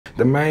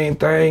the main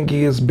thing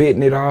is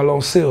betting it all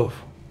on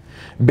self.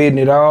 Betting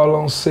it all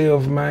on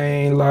self,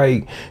 man.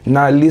 Like,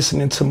 not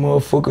listening to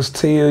motherfuckers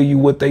tell you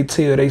what they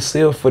tell they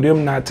self for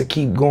them not to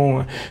keep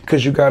going.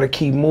 Cause you gotta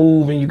keep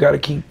moving, you gotta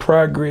keep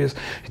progress.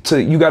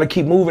 You gotta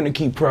keep moving to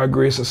keep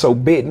progressing. So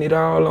betting it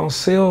all on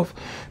self,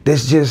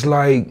 that's just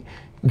like,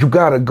 you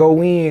gotta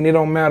go in. It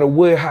don't matter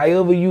what,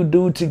 however you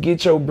do to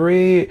get your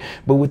bread.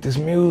 But with this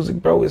music,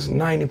 bro, it's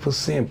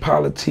 90%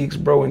 politics,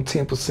 bro, and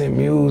 10%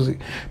 music.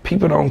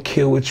 People don't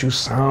care what you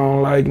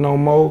sound like no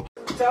more.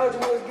 Told you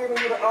we was giving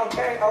you the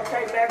okay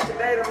back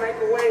today to make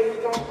a way.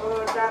 He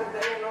gon' die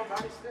today,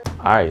 nobody still.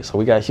 All right, so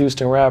we got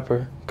Houston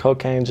rapper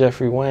Kokain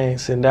Jeffrey Wayne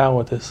sitting down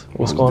with us.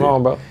 What's going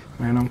on, bro?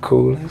 Man, I'm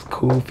cool. It's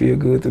cool. Feel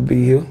good to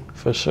be here.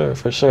 For sure,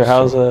 for sure.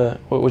 How's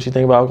what you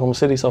think about Oklahoma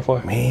City so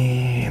far?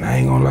 Man, I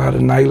ain't gonna lie, the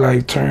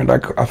nightlife turned.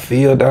 I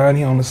feel down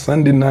here on a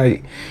Sunday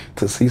night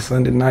to see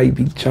Sunday night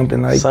be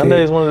jumping like Sunday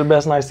that. is one of the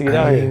best nights to get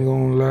out here. I ain't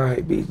gonna lie,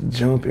 be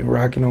jumping,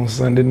 rocking on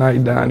Sunday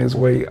night down this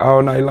way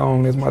all night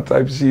long. That's my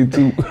type of shit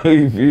too.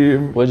 You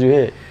feel me? What'd you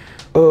hit?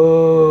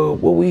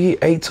 What we hit?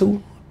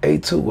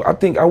 A2. I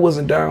think I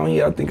wasn't down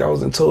here. I think I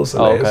was in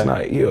Tulsa last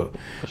night. Yeah, sure.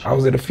 I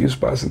was at a few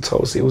spots in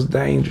Tulsa. It was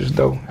dangerous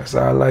though. That's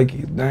how I like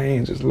it.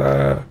 Dangerous,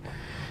 live.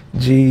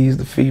 G's,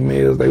 the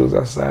females, they was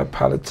outside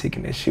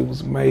politicking. That shit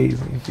was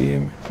amazing. You feel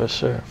me? For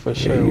sure, for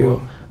sure. Yeah.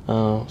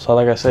 Well, so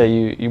like I said,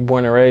 you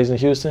born and raised in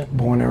Houston?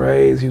 Born and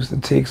raised,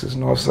 Houston, Texas,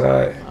 North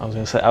Side. I was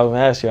gonna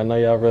ask you. I know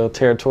y'all real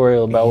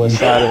territorial about what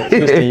side of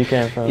Houston you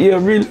came from.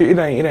 Yeah, really, it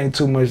ain't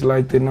too much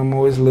like that no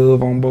more. It's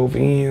love on both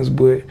ends,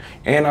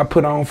 and I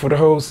put on for the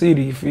whole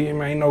city. You feel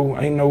me?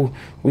 Ain't no.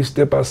 We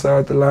step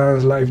outside the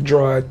lines, life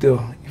draw out there.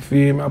 You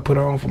feel me? I put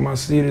on for my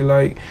city,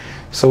 like,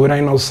 so it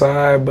ain't no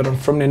side, but I'm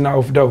from the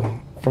North though.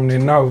 From the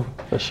North.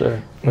 For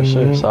sure, for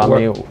sure. So I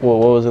mean, what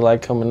was it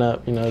like coming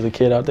up, you know, as a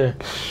kid out there?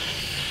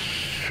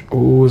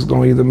 Oh, it's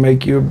gonna either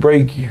make you or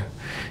break you.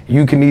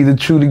 You can either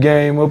chew the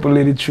game up or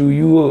let it chew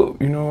you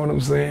up, you know what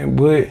I'm saying?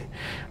 But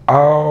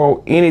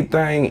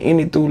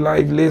any through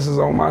life lessons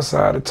on my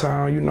side of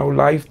town, you know,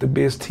 life the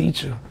best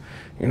teacher,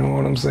 you know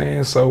what I'm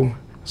saying? So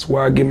that's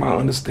where I get my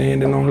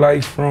understanding on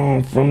life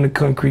from the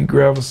concrete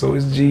gravel, so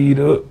it's G'd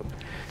up.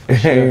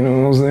 Sure. You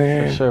know what I'm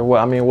saying? For sure.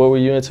 Well, I mean, what were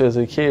you into as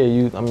a kid?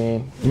 You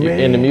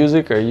into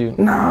music, or you?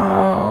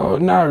 No,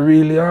 not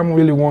really. I don't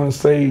really want to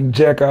say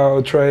jack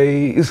all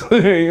trades.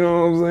 You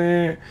know what I'm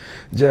saying?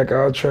 Jack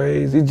all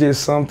trades. It's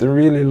just something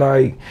really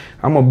like,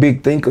 I'm a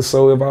big thinker,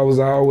 so if I was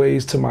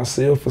always to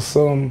myself or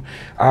something,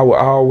 I would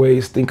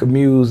always think of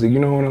music. You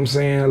know what I'm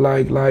saying?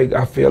 Like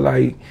I feel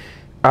like,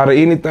 out of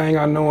anything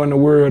I know in the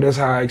world, that's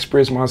how I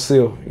express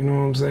myself, you know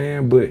what I'm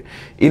saying? But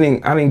I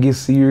didn't get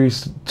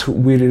serious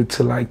with it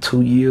till like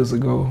 2 years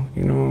ago,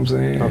 you know what I'm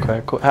saying?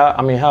 Okay, cool. How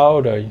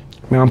old are you?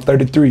 Man, I'm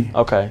 33.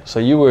 Okay,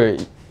 so you were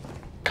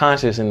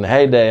conscious in the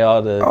heyday,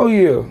 all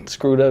the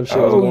screwed up shit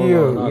was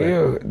going on.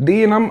 Yeah.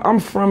 Then I'm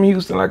from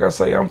Houston, like I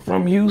say, I'm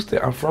from Houston.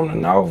 I'm from the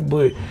North,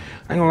 but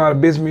I ain't gonna lie, the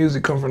best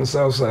music come from the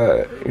South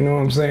Side, you know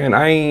what I'm saying?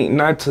 I ain't,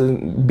 not to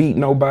beat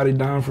nobody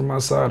down from my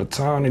side of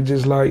town, it's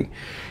just like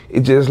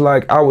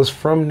I was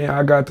from there.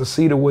 I got to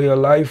see the way of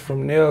life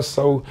from there.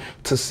 So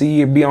to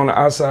see it be on the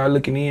outside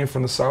looking in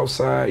from the South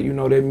Side, you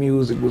know, that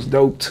music was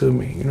dope to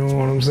me. You know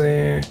what I'm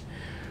saying?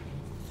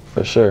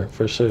 For sure,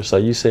 for sure. So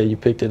you said you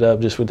picked it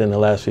up just within the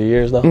last few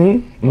years, though?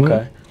 Mm-hmm.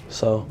 Okay.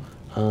 So,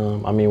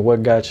 I mean,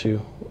 what got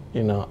you,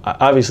 you know,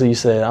 obviously you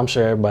said, I'm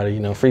sure everybody, you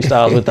know,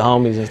 freestyles with the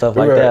homies and stuff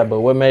like that, but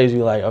what made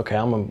you like, okay,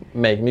 I'm gonna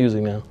make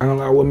music now? I don't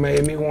know, what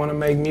made me want to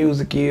make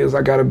music is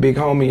I got a big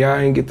homie,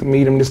 I ain't get to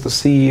meet him, this the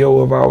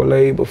CEO of our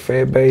label,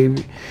 Fat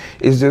Baby.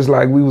 It's just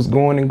like we was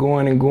going and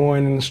going and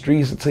going in the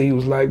streets until he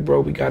was like,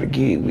 bro, it gotta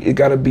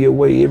be a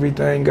way,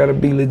 everything gotta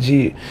be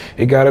legit.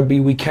 It gotta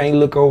be, we can't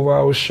look over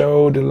our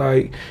shoulder,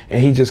 like,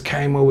 and he just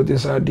came up with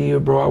this idea,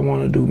 bro, I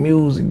wanna do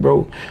music,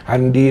 bro. I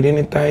done did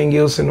anything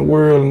else in the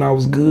world and I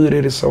was good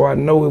at it, so I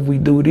know if we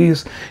do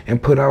this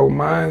and put our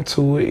mind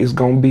to it, it's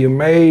gonna be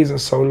amazing.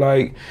 So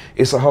like,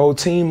 it's a whole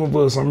team of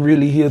us. I'm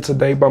really here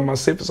today by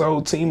myself. It's a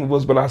whole team of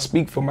us, but I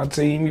speak for my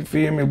team, you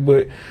feel me?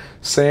 But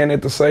saying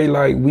it to say,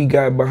 like, we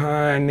got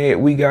behind that,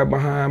 we got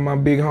behind my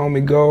big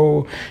homie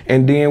goal,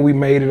 and then we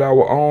made it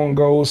our own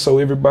goal so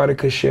everybody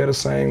could share the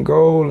same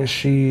goal, and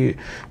shit,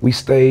 we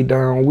stayed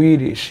down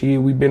with it. Shit,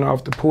 we been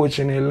off the porch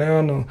in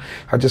Atlanta.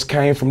 I just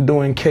came from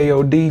doing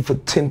KOD for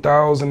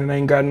 10,000 and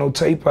ain't got no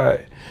tape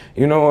out.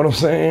 You know what I'm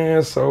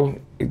saying? So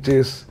it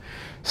just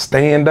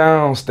staying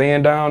down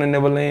and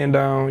never laying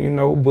down, you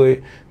know. But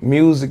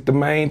music, the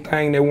main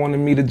thing that wanted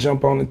me to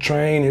jump on the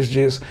train is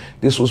just,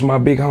 this was my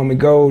big homie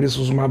goal, this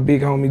was my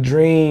big homie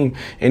dream.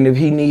 And if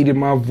he needed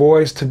my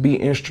voice to be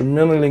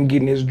instrumental in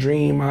getting his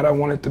dream out, I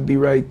wanted to be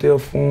right there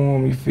for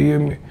him, you feel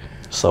me?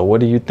 So what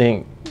do you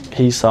think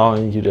he saw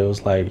in you that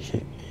was like,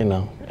 you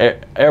know,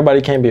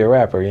 everybody can't be a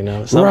rapper, you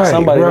know.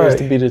 Somebody needs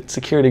to be the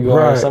security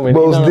guard. Somebody,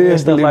 most definitely,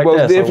 stuff like most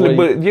that. definitely.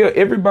 But yeah,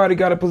 everybody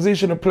got a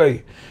position to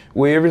play.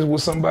 Wherever it's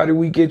with somebody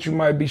we get, you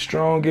might be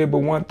strong at, but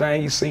one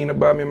thing you seen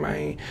about me,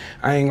 man,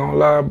 I ain't gonna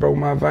lie, bro,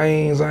 my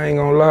veins, I ain't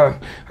gonna lie.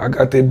 I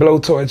got that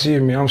blowtorch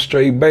in me, I'm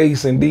straight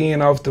bass, and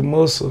then off the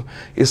muscle,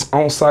 it's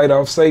on sight,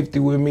 off safety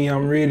with me,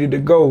 I'm ready to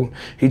go.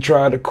 He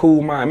tried to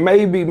cool my,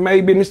 maybe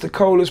it's the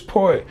coldest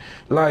part.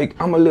 Like,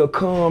 I'm a little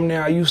calm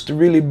now. I used to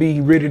really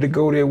be ready to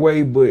go that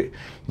way, but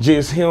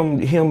just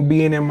him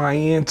being in my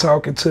ear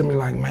talking to me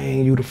like,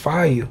 man, you the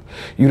fire,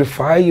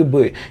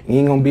 but you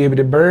ain't gonna be able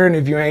to burn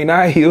if you ain't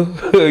out here.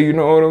 You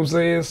know what I'm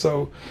saying?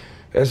 So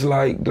that's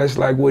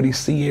like what he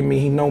see in me.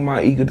 He know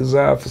my eager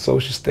desire for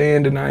social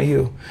standing out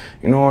here.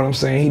 You know what I'm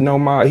saying? He know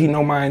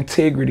my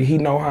integrity. He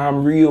know how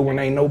I'm real when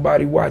ain't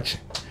nobody watching.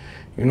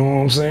 You know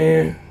what I'm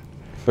saying?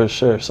 For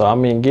sure. So, I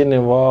mean, getting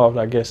involved,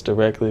 I guess,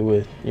 directly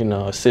with, you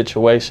know, a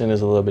situation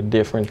is a little bit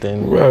different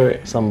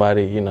than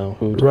somebody, you know,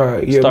 who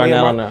starting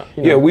out on that.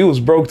 Yeah, we was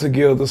broke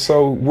together.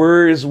 So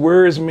words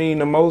mean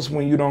the most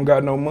when you don't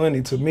got no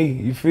money to me.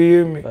 You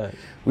feel me? Right.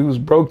 We was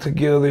broke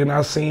together, and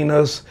I seen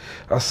us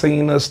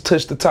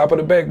touch the top of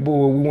the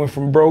backboard. We went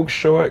from broke,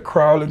 short,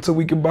 crawling till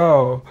we could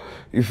ball.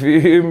 You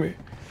feel me?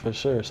 For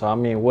sure. So, I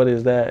mean, what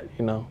is that,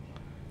 you know?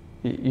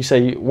 You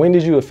say, when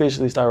did you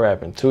officially start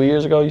rapping? 2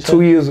 years ago, you said?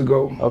 2 years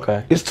ago.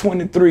 Okay. It's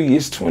 23,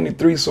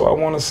 so I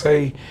want to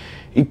say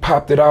he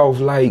popped it off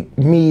like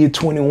mid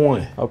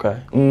 21.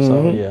 Okay.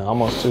 So, yeah,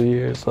 almost 2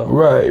 years. So.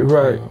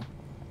 Right.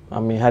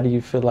 I mean, how do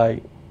you feel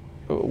like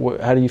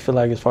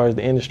as far as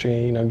the industry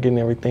and, you know, getting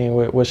everything?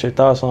 What's your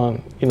thoughts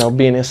on, you know,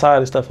 being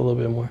inside of stuff a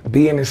little bit more?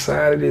 Being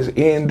inside of this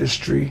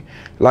industry,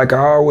 like I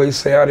always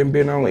say, I done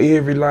been on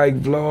every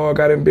like vlog,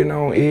 I done been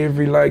on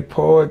every like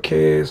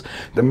podcast.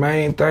 The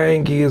main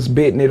thing is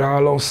betting it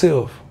all on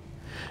self.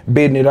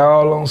 Betting it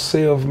all on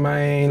self,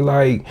 man.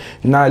 Like,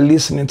 not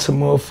listening to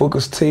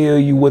motherfuckers tell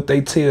you what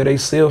they tell they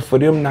self for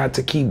them not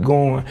to keep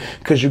going.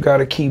 Cause you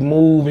gotta keep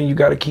moving, you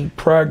gotta keep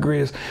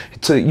progress.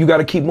 You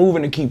gotta keep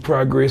moving to keep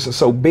progressing.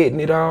 So betting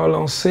it all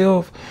on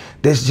self,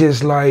 that's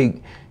just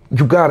like,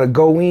 you gotta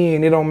go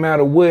in. It don't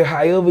matter what,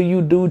 however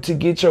you do to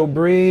get your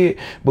bread.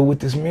 But with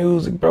this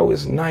music, bro,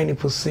 it's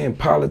 90%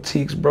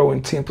 politics, bro,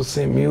 and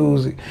 10%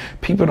 music.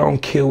 People don't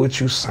care what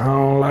you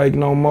sound like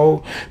no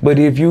more. But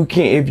if you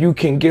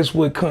can, guess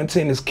what?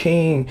 Content is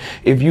king.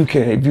 If you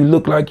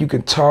look like you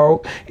can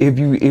talk, if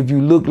you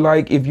look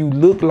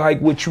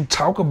like what you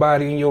talk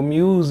about in your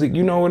music,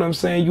 you know what I'm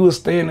saying? You will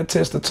stand the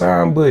test of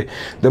time. But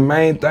the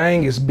main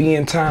thing is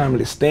being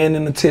timeless,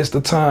 standing the test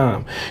of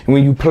time. And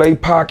when you play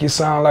Pac, you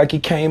sound like he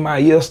came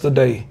out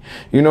yesterday.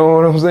 You know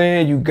what I'm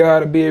saying? You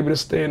gotta be able to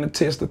stand the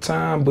test of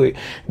time. But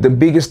the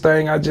biggest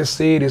thing I just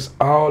said is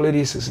all of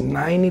this is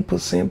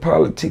 90%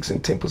 politics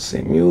and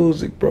 10%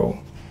 music, bro.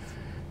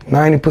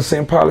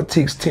 90%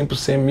 politics,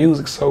 10%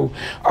 music. So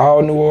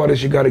all new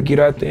artists, you gotta get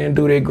out there and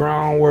do that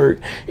groundwork.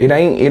 It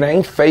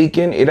ain't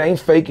faking. It ain't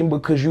faking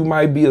because you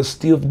might be a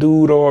stiff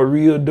dude or a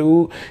real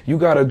dude. You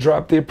gotta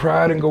drop their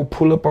pride and go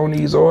pull up on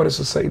these artists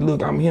and say,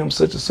 look, I'm him,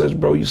 such and such,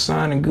 bro. You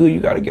signing good. You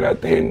gotta get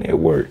out there and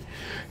network.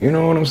 You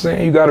know what I'm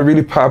saying? You gotta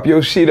really pop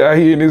your shit out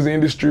here in this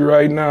industry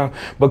right now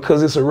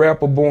because it's a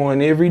rapper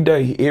born every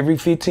day. Every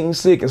 15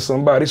 seconds,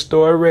 somebody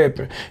start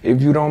rapping.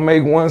 If you don't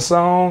make one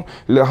song,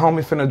 little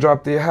homie finna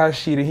drop that hot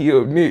shit and he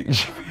up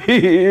next.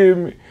 You hear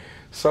me?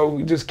 So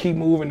we just keep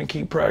moving and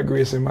keep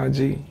progressing, my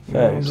G. You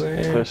know what I'm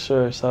saying? For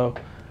sure. So,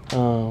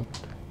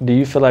 do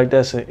you feel like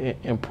that's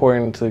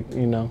important to,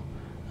 you know,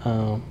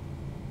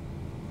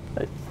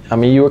 I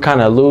mean, you were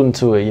kind of alluding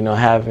to it, you know,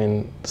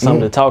 having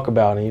something to talk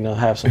about and, you know,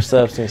 have some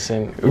substance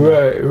and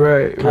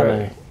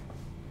right.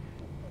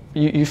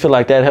 You feel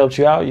like that helped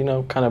you out, you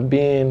know, kind of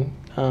being,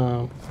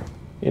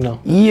 you know.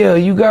 Yeah,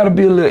 you gotta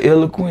be a little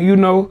eloquent, you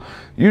know,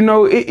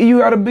 you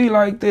gotta be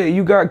like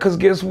that. Cause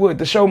guess what?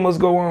 The show must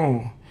go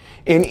on.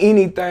 In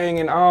anything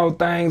and all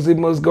things, it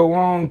must go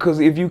on. Cause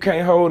if you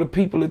can't hold the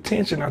people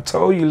attention, I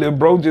told you, little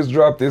bro just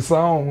dropped this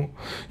song.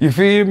 You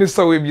feel me?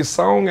 So if your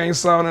song ain't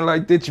sounding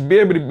like that, you be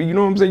able to be, you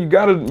know what I'm saying? You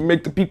gotta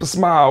make the people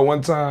smile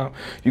one time.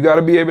 You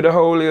gotta be able to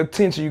hold their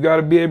attention. You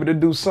gotta be able to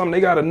do something.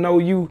 They gotta know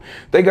you.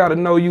 They gotta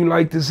know you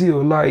like this here.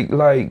 Like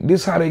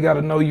this how they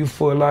gotta know you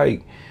for.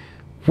 Like,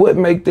 what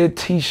make that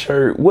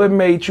t-shirt? What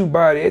made you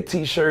buy that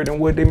t-shirt and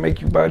what they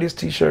make you buy this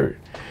t-shirt?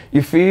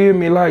 You feel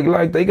me?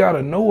 Like they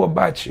gotta know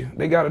about you.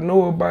 They gotta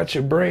know about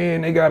your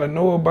brand. They gotta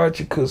know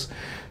about you, cause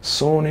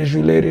soon as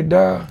you let it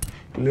die,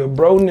 little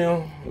bro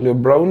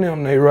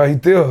them, they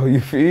right there. You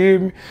feel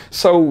me?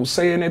 So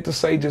saying that to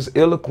say just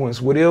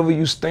eloquence. Whatever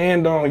you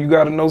stand on, you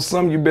gotta know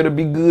something. You better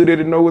be good at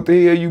it. Know what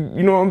the hell you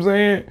know what I'm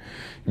saying?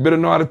 You better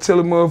know how to tell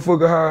a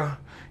motherfucker how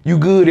you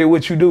good at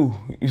what you do.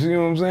 You see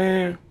what I'm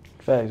saying?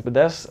 Facts, but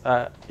that's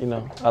you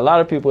know, a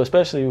lot of people,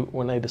 especially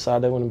when they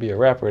decide they want to be a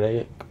rapper,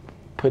 they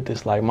put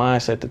this like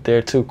mindset that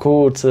they're too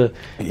cool to,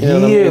 you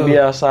know, be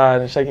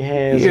outside and shaking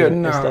hands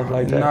and stuff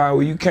like that. Nah,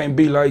 well, you can't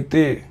be like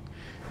that.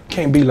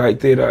 Can't be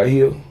like that out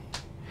here.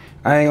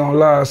 I ain't gonna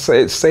lie,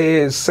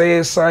 sad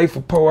sight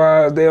for poor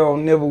eyes, they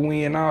don't never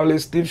win, all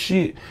this stiff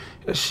shit.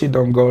 That shit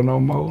don't go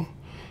no more.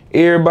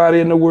 Everybody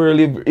in the world,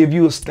 if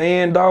you a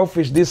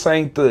standoffish, this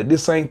ain't what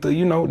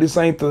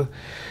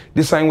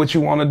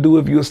you want to do.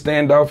 If you a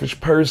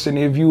standoffish person,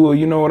 if you are,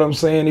 you know what I'm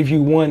saying, if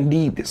you one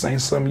deep, this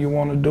ain't something you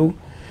want to do.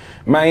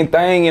 Main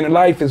thing in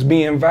life is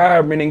being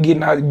vibrant and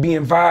getting out there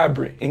and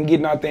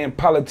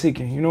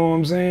politicking. You know what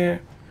I'm saying?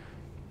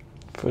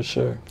 For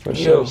sure.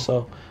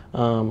 So,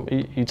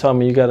 you told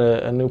me you got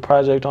a new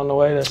project on the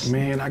way.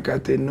 Man, I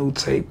got that new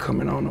tape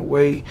coming on the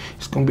way.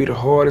 It's gonna be the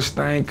hardest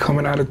thing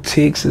coming out of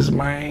Texas,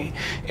 man.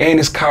 And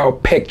it's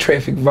called Pack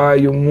Traffic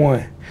Volume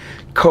 1.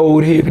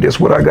 Cold Heavy, that's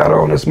what I got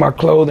on. That's my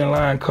clothing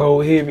line,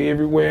 Cold Heavy,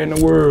 everywhere in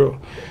the world.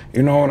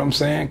 You know what I'm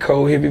saying?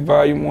 Cold Heavy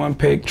Volume 1,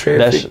 Pack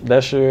Traffic.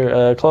 That's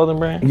your clothing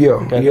brand?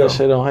 Yeah. Got that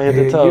shit on head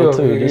to toe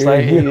too. Just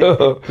like he's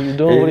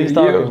doing what he's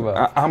talking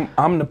about.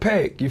 I'm the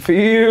pack, you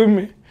feel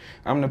me?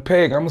 I'm the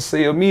pack. I'ma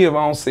sell me if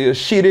I don't sell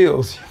shit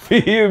else.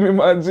 You feel me,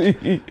 my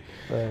G?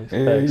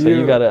 Thanks. So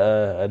you got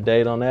a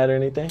date on that or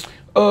anything?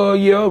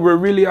 Yeah, but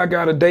really I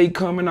got a date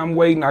coming. I'm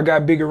waiting. I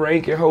got Bigger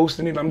Rankin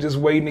hosting it. I'm just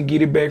waiting to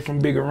get it back from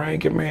Bigger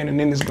Rankin, man, and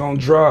then it's gonna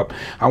drop.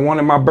 I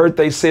wanted my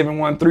birthday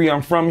 7/13.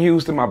 I'm from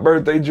Houston. My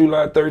birthday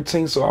July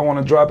 13th, so I want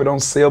to drop it on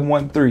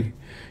 7/13.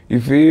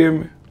 You feel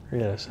me?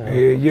 Yes,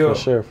 yeah.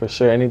 For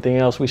sure. Anything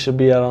else we should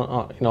be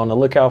on the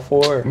lookout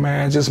for?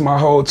 Man, just my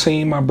whole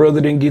team. My brother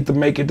didn't get to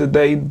make it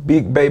today.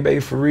 Big Baby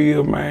for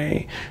real,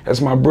 man.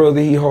 That's my brother.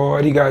 He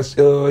hard. He got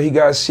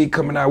shit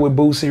coming out with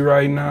Boosie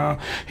right now.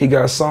 He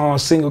got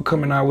single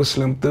coming out with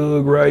Slim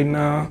Thug right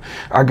now.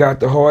 I got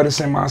the hardest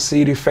in my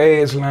city,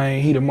 Fast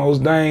Lane. He the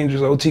most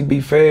dangerous,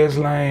 OTB Fast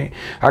Lane.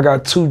 I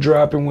got 2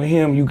 dropping with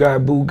him. You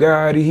got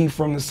Bugatti. He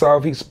from the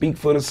South. He speak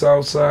for the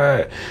South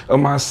side of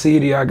my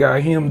city. I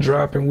got him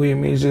dropping with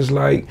me. It's just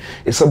like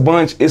it's a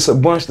bunch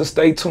to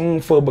stay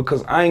tuned for,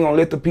 because I ain't gonna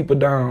let the people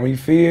down. You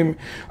feel me?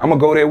 I'm gonna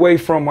go that way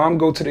from them. I'm gonna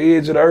go to the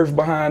edge of the earth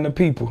behind the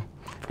people.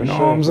 You know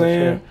what I'm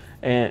saying?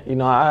 Sure.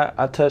 And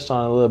I touched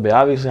on it a little bit.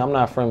 Obviously, I'm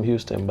not from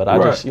Houston, but I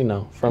just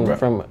from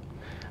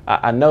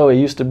I know it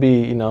used to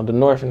be, the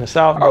North and the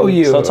South. Oh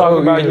yeah. So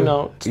talk about,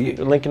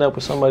 linking up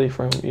with somebody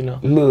from,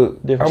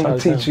 Look, different I'm gonna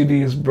teach you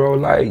this, bro.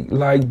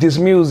 Like this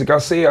music. I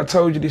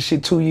told you this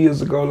shit 2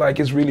 years ago.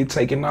 Like it's really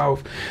taking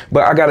off.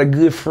 But I got a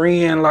good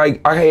friend. Like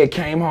I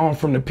came home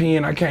from the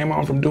pen. I came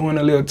home from doing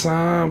a little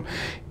time,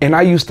 and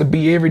I used to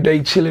be every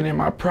day chilling in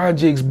my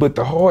projects. But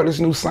the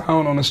hardest new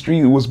sound on the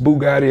street was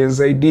Bugatti and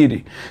Zay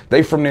Diddy.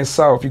 They from that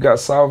South. You got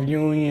South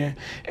Union,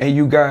 and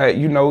you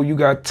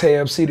got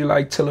Tab City,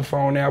 like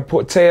Telephone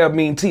Airport. TAB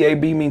mean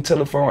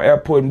Telephone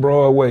Airport and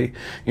Broadway.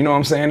 You know what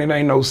I'm saying? It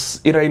ain't no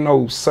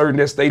certain,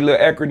 that's they little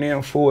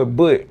acronym for it.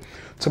 But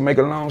to make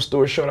a long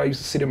story short, I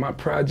used to sit in my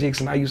projects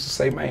and I used to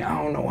say, man,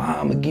 I don't know how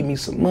I'm gonna give me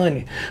some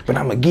money, but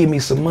I'm gonna give me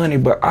some money.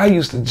 But I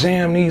used to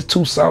jam these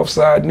 2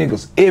 Southside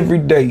niggas every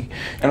day.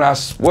 And I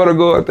swear to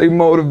God, they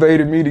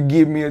motivated me to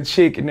give me a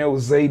check, and that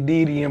was Zay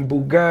Diddy and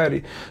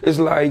Bugatti. It's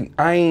like,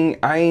 I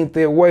ain't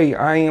that way.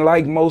 I ain't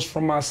like most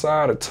from my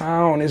side of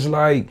town. It's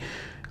like,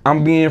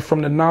 I'm being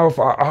from the North,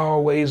 I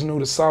always knew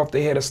the South,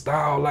 they had a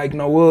style like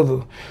no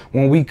other.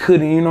 When we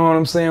couldn't, you know what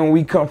I'm saying? When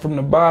we come from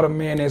the bottom,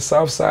 man, that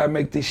South side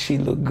make this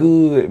shit look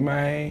good,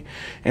 man.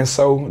 And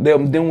so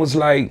them was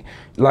like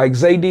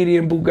Zay Diddy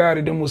and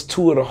Bugatti, them was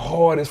 2 of the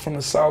hardest from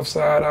the South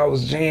side. I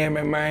was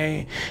jamming,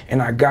 man,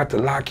 and I got to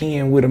lock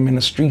in with them in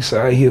the streets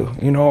out here.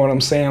 You know what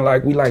I'm saying?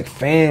 Like, we like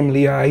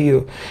family out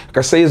here. Like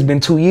I say, it's been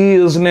 2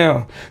 years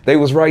now. They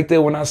was right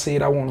there when I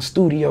said, I want a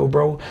studio,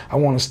 bro. I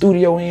want a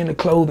studio and a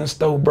clothing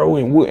store,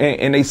 bro.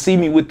 And they see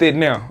me with that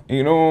now.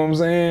 You know what I'm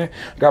saying?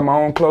 Got my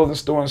own clothing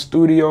store and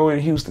studio in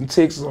Houston,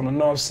 Texas on the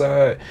north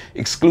side.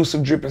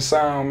 Exclusive Dripping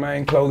Sound,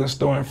 man. Clothing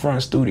store in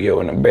front, studio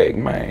in the back,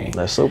 man.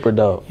 That's super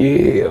dope.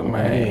 Yeah,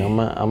 man. I'm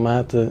gonna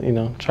have to,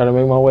 try to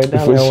make my way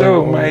down for there.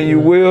 Sure, man. You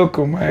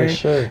welcome, man. For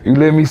sure. You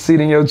let me sit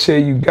in your chair.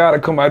 You gotta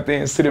come out there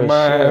and sit in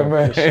mine,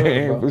 man.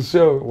 For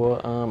sure. Well,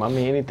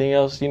 anything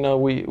else, we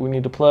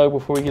need to plug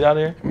before we get out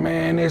of here?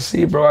 Man, that's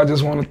it, bro. I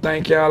just want to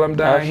thank y'all. I'm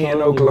down here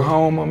in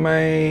Oklahoma,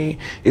 man.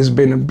 It's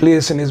been a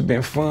blessing. It's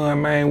been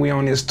fun, man. We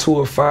on this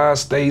tour, 5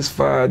 states,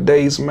 5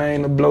 days,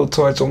 man. The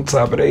blowtorch on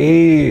top of their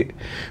head.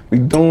 We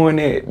doing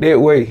it that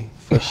way.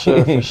 For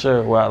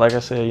sure. Well, like I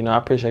said, I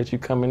appreciate you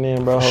coming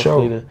in, bro.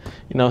 Hopefully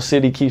the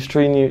city keeps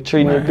treating you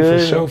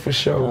good. For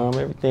sure.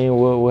 Everything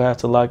we'll have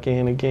to lock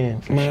in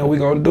again. Man, we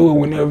gonna do it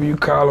whenever you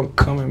call them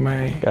coming,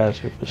 man.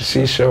 Got you. For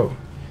sure. Sure.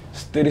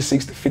 It's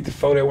 36 to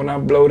 54 that when I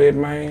blow that,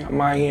 man.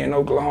 I'm out here in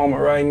Oklahoma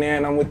right now,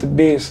 and I'm with the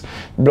best.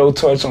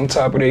 Blowtorch on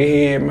top of their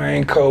head,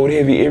 man. Cold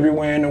Heavy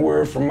everywhere in the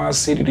world, from my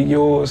city to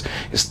yours.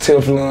 It's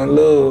Teflon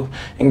Love.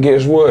 And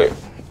guess what?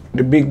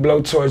 The big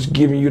blowtorch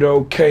giving you the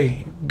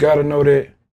okay. Gotta know that.